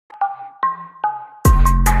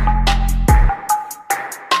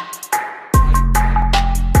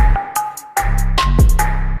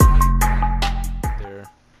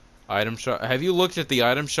item shop. Have you looked at the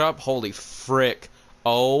item shop? Holy frick.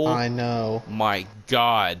 Oh. I know. My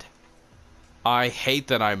god. I hate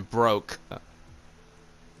that I'm broke.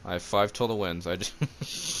 I have 5 total wins. I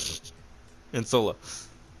just... in solo.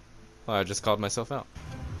 I just called myself out.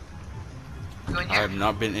 I have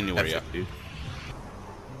not been anywhere yet. Dude.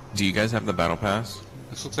 Do you guys have the battle pass?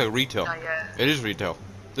 This looks like retail. Not yet. It is retail.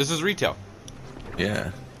 This is retail.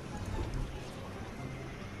 Yeah.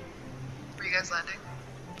 Where you guys landing?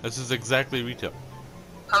 This is exactly retail.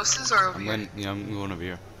 Houses or over here? I'm going over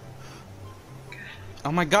here.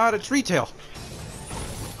 Oh my god, it's retail!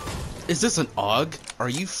 Is this an AUG? Are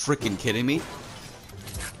you freaking kidding me?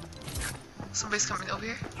 Somebody's coming over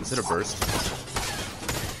here. Is it a burst?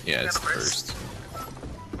 Yeah, it's Got a burst.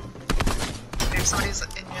 first. Maybe somebody's in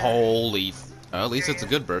here. Holy... at least it's a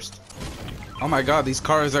good burst. Oh my god, these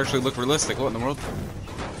cars actually look realistic. What in the world?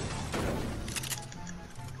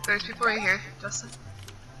 There's people right here, Justin.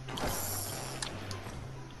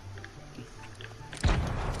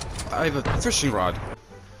 I have a fishing rod.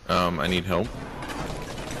 I need help.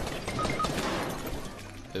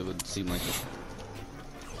 It would seem like it.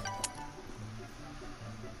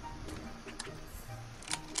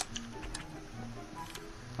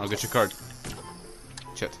 I'll get your card.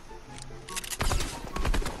 Shit.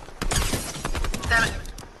 Damn it.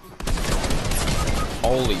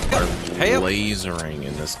 Holy Are hell. lasering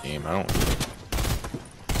in this game. I don't.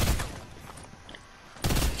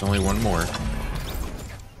 There's only one more.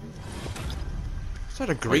 Is that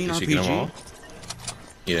a green Wait, did she get 'em all? RPG?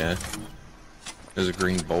 Yeah. There's a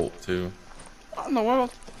green bolt too. What in the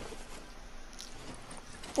world?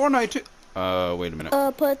 Fortnite too. Wait a minute.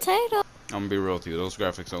 A potato. I'm gonna be real with you. Those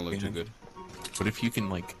graphics don't look Yeah. too good. What if you can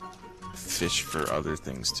like fish for other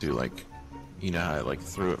things too? Like, you know how I like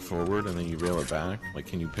threw it forward and then you reel it back? Like,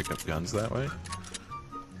 can you pick up guns that way?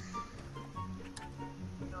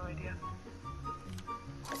 No idea.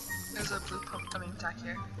 There's a blue pump coming back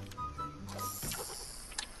here.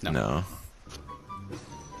 No.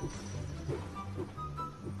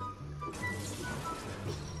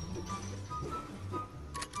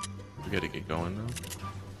 We gotta get going now.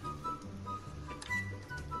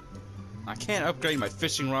 I can't upgrade my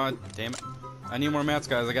fishing rod. Damn it. I need more mats,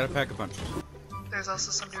 guys. I gotta pack a punch. There's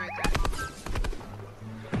also somebody right there.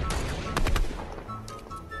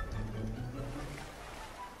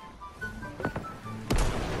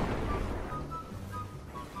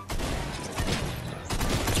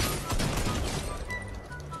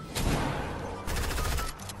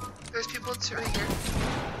 There's people too right here.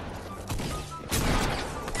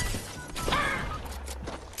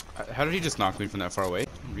 How did he just knock me from that far away?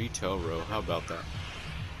 Retail row. How about that?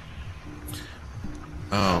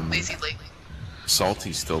 Lazy lately.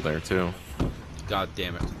 Salty's still there too. God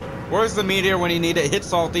damn it. Where's the meteor when you need it? Hit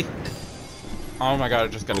Salty. Oh my god, I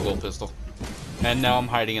just got a gold pistol. And now I'm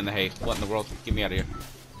hiding in the hay. What in the world? Get me out of here.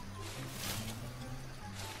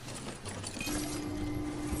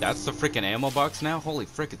 That's the freaking ammo box now? Holy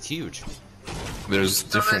frick, it's huge. There's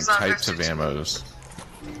different there's not. types of There's two ammos.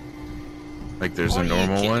 Like there's Are a you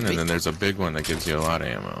normal kidding one, me? and then there's a big one that gives you a lot of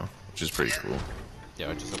ammo, which is pretty cool. Yeah,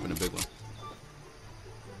 I just opened a big one.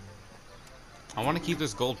 I want to keep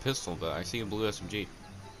this gold pistol, but I see a blue SMG.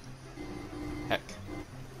 Heck.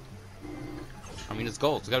 I mean, it's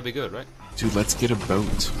gold. It's gotta be good, right? Dude, let's get a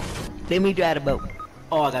boat. Let me drive the boat.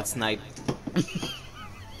 Oh, that's nice.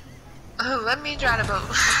 Let me drive a boat.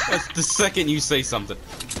 That's the second you say something.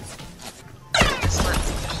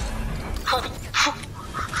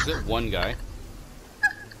 Is it one guy?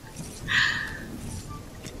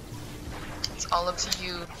 It's all up to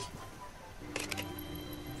you.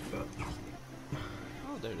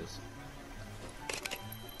 Oh, there it is.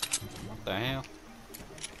 What the hell?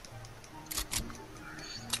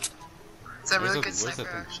 It's a Where's really the- good where's that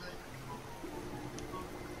sniper, thing? actually.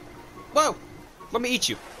 Whoa! Let me eat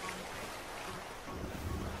you.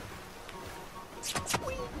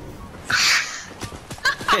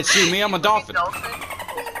 Can't shoot me, I'm a dolphin.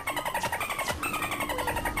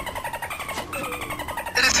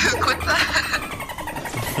 Quit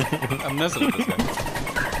that. I'm messing with this guy.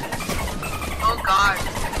 Oh god.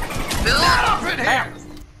 Bill! Ow!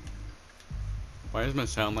 Why does my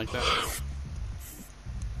sound like that?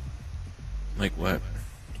 Like what?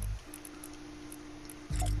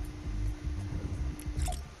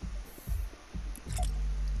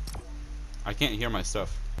 I can't hear my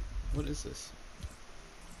stuff. What is this?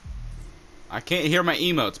 I can't hear my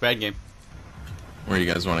emotes. Bad game. Where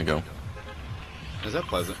you guys want to go? Is that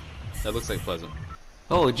pleasant? That looks like pleasant.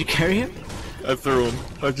 Oh, did you carry him? I threw him.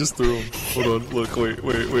 I just threw him. Hold on. Look. Wait.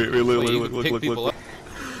 Wait, you can pick people up?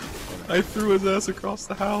 I threw his ass across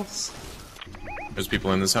the house. There's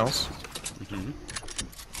people in this house. Mm-hmm.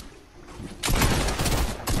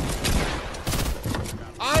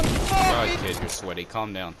 God, kid, you're sweaty.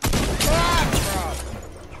 Calm down.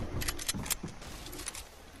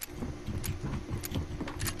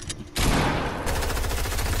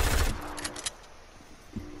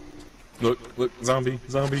 Look, zombie.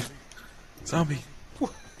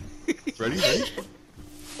 Ready?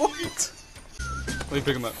 What? Let me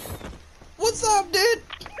pick him up. What's up, dude?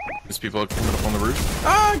 There's people coming up on the roof.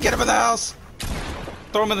 Ah, get him in the house.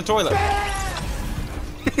 Throw him in the toilet.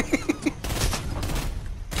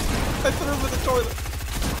 I threw him in the toilet.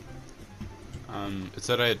 It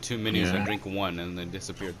said I had 2 minis. Yeah. I drank 1 and they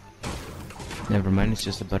disappeared. Never mind, it's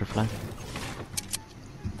just a butterfly.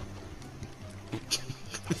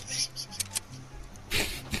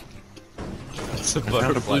 It's a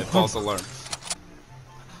butterfly. False alarm.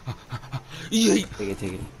 Yeet.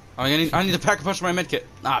 Take it. Oh, I need to pack a punch my medkit.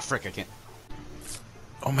 Ah, frick, I can't.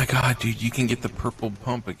 Oh my god, dude, you can get the purple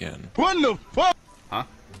pump again. What the fuck? Huh?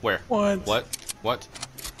 Where? What? What?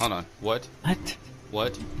 Hold on. What? What?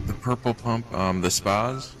 What? The purple pump, the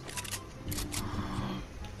spas?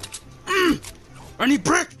 I need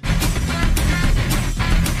brick!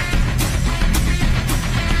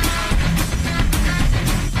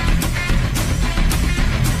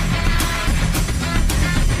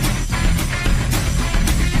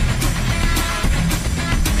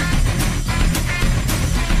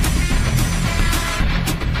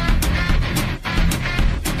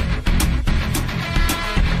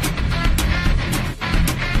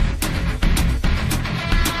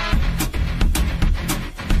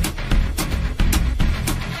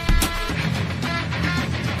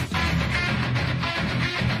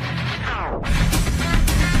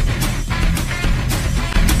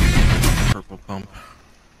 Purple pump.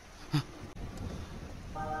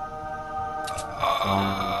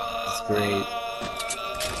 It's great.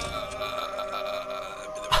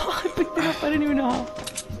 I picked it up, I didn't even know how.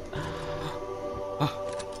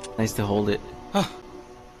 Nice to hold it. Oh,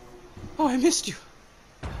 I missed you.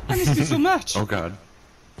 I missed you so much. Oh god.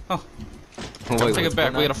 Oh, Oh, take wait, it what's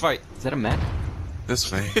back. going We on? gotta fight. Is that a mech? This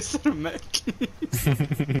way. Is that a mech?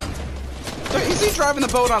 Is he driving the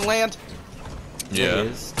boat on land? It Yeah.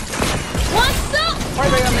 is. What's up? Why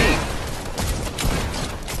are they on me?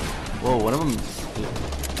 Whoa, one of them.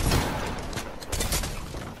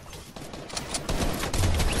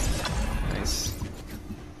 Nice.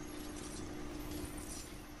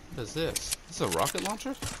 What is this? Is this a rocket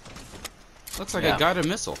launcher? Looks like Yeah. a guided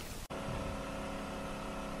missile.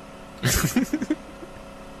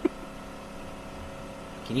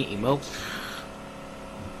 Can you emote?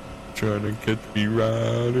 Trying to catch me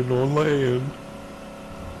riding on land.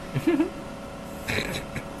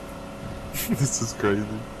 This is crazy.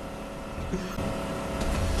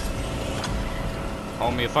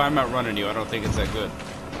 Homie, if I'm outrunning you, I don't think it's that good.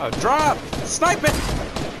 Oh, drop! Snipe it!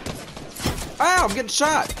 Ow, I'm getting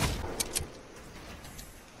shot!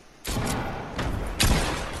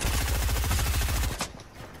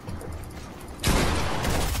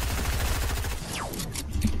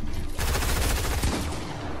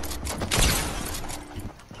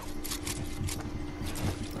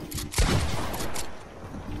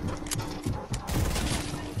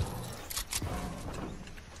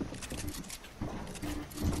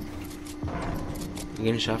 You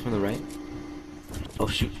getting shot from the right? Oh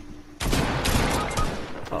shoot.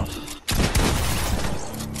 Oh.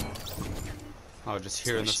 Oh, just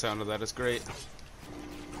hearing the sound of that is great.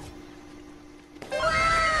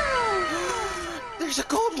 There's a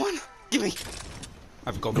gold one! Give me! I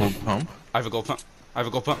have a gold pump. Gold pump? I have a gold pump. I have a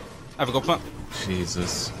gold pump. I have a gold pump.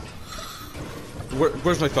 Jesus.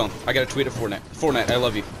 Where's my phone? I gotta tweet at Fortnite. Fortnite, I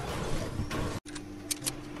love you.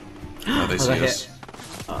 Oh, they Oh, see that us. hit.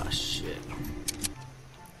 Oh shit.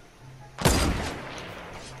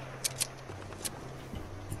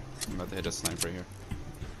 I'm about to hit a sniper here.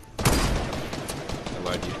 I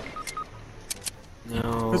lied to you.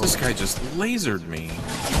 No. This guy just lasered me.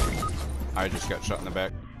 I just got shot in the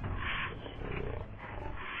back.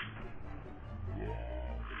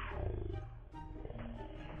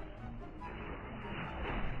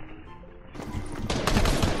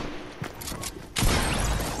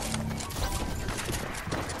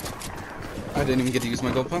 I didn't even get to use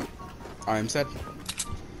my gold pump. I am sad.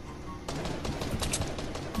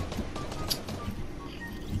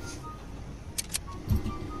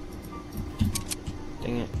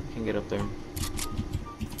 Dang it. Can't get up there.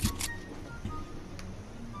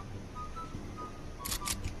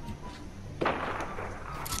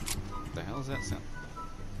 What the hell is that sound?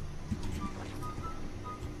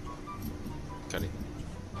 Cuddy.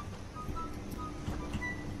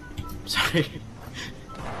 Sorry.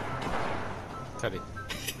 Cuddy.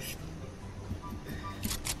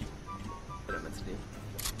 What I meant to do.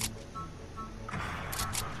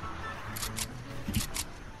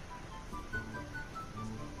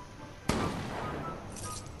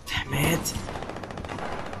 Damn it!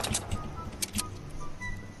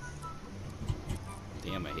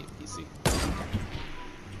 Damn, I hate PC.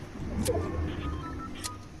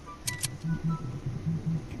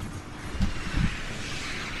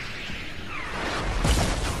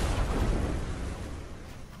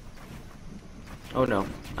 Oh no,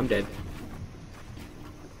 I'm dead.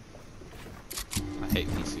 I hate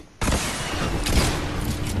PC.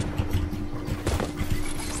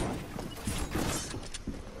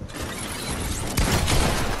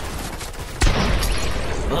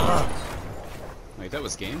 Wait, that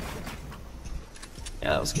was game? Yeah,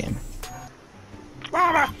 that was game.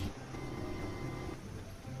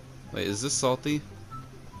 Wait, is this salty?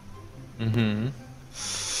 Mm-hmm.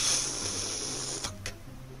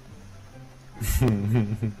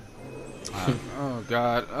 Oh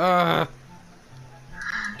god.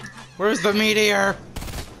 Where's the meteor?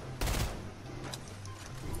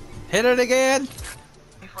 Hit it again!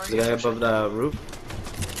 Before The you guy push above it. the roof?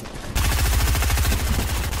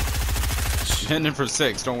 Hitting for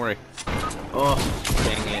 6, don't worry. Oh,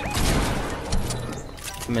 dang it.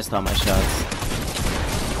 I missed all my shots.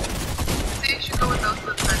 See, you should go with those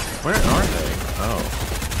with the Where are they? Oh.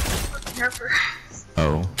 here first.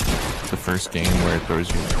 Oh. The first game where it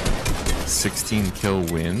throws you 16 kill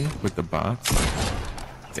win with the bots?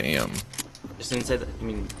 Damn. Just inside the, I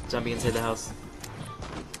mean, zombie inside the house.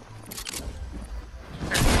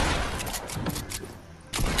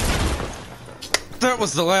 That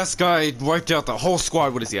was the last guy, wiped out the whole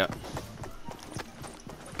squad. What is he at?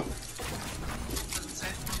 Doesn't say.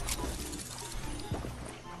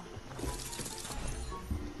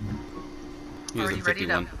 He was Are at you ready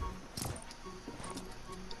 51. to?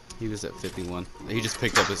 He was at 51. He just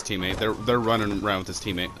picked up his teammate. They're running around with his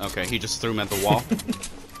teammate. Okay, he just threw him at the wall.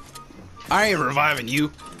 I ain't reviving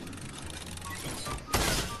you.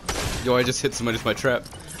 Yo, I just hit somebody with my trap.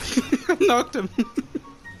 Knocked him.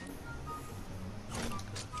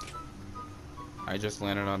 I just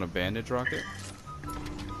landed on a bandage rocket.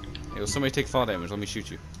 Hey, will somebody take fall damage? Let me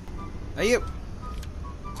shoot you. Hey, you!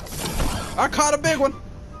 I caught a big one!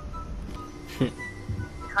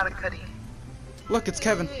 Caught a cutty. Look, it's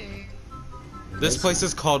Kevin. Hey. This place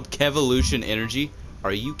is called Kevolution Energy.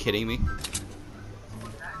 Are you kidding me?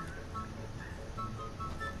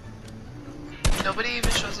 Nobody even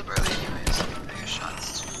shows up early anyways. I hear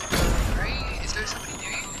shots. Right? Is there somebody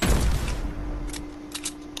near you?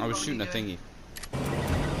 I was What are shooting you a doing? thingy.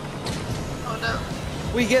 Oh no.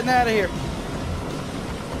 We getting out of here.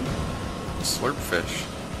 Slurp fish.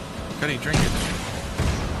 Cuddy, drink it.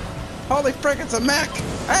 Holy frick, it's a mech!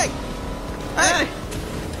 Hey! Hey!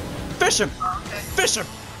 Fish him! Oh, okay. Fish him!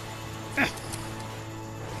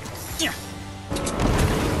 Yeah.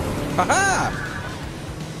 Haha!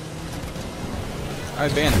 I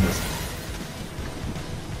abandoned this.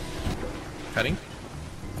 Cuddy?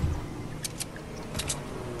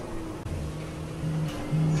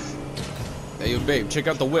 Hey, you babe, check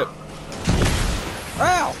out the whip.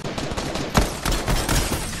 Ow!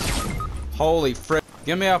 Holy frick.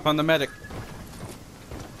 Get me up on the medic.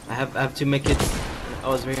 I have 2 med kits. I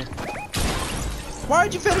was here.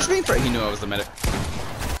 Why'd you finish me for? He knew I was the medic.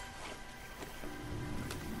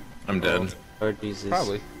 I'm dead. Lord Jesus.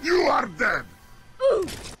 Probably.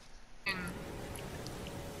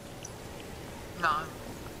 Nah.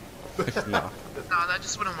 No. Nah, that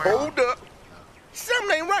just wouldn't work. Hold up.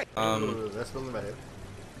 Something ain't right. That's from the head.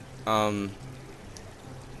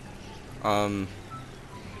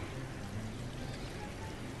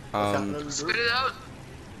 Spit it out.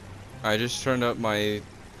 I just turned up my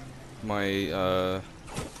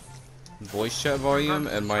voice chat volume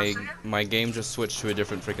and my game just switched to a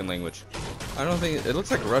different freaking language. I don't think it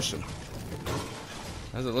looks like Russian.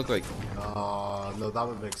 Does it look like? No, that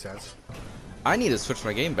would make sense. I need to switch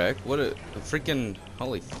my game back. What a freaking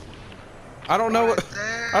holy! I don't know what. Right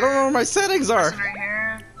there. I don't know where my settings are. Person right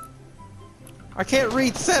here. I can't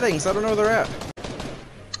read settings. I don't know where they're at.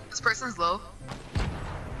 This person's low.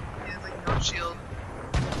 He has like no shield.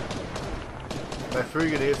 I threw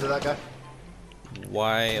grenades to that guy.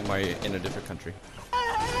 Why am I in a different country?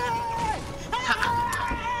 I've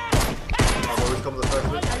always come to the first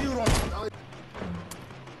one.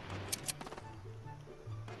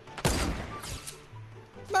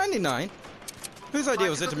 99. Whose idea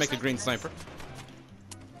was it to make a green sniper?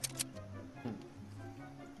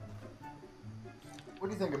 What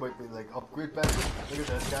do you think about the like upgrade bench? Look at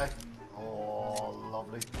this guy. Oh,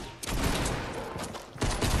 lovely.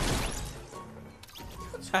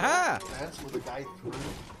 Haha! Dance with a guy through.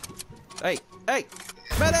 Hey! Hey!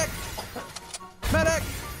 Medic! Medic!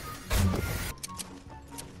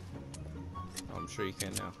 Oh, I'm sure you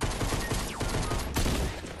can now.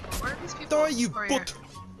 Where are these people? Die, you Over here. butt!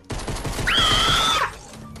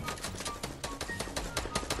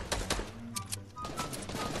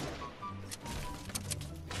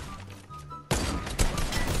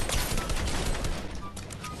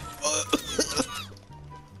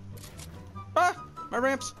 Ah! My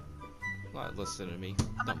ramps! Not listen to me,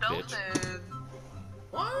 I'm a dumb bitch. dolphin.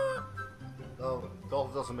 What? No,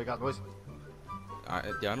 dolphin doesn't make that noise.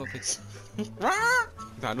 Yeah, I don't think so. I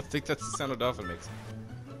don't think that's the sound a dolphin makes.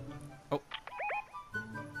 Oh.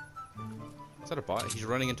 Is that a bot? He's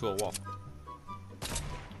running into a wall.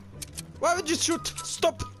 Why would you shoot?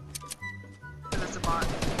 Stop! That's a bot.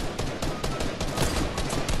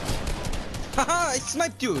 Haha! I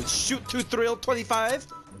sniped you! Shoot to thrill 25!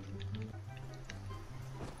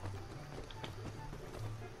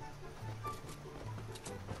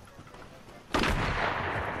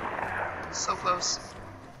 So close.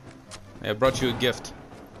 Hey, I brought you a gift.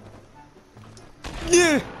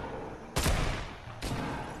 Yeah!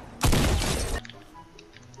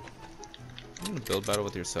 You gonna build battle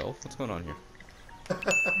with yourself? What's going on here? No.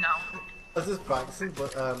 I was just practicing,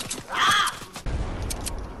 but About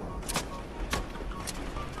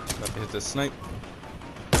to hit this snipe.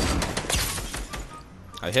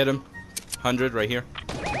 I hit him. 100 right here.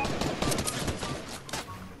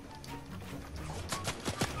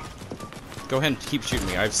 Go ahead and keep shooting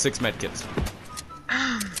me. I have 6 medkits.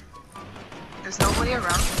 There's nobody around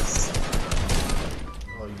us.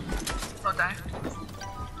 oh, you Don't die.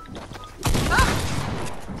 Ah!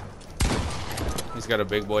 He's got a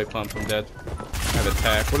big boy pump. I'm dead. I have a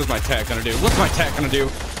tack. What is my tack gonna do? What's my tack gonna do?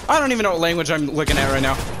 I don't even know what language I'm looking at right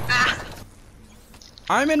now. Ah!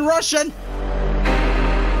 I'm in Russian!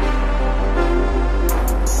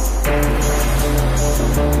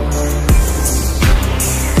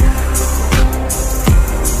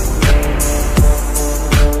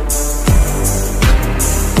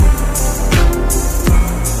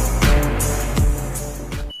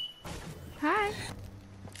 Hi.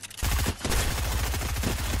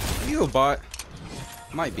 Are you a bot?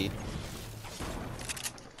 Might be.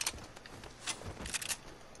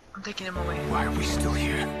 I'm taking him away. Why are we still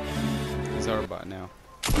here? He's our bot now.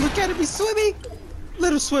 Look at him, he's swimming!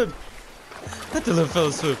 Let him swim! Let the little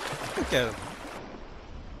fella swim. Look at him.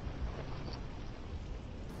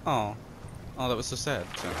 Oh. Oh, that was so sad.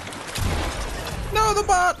 So. No, the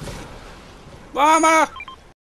bot! Mama!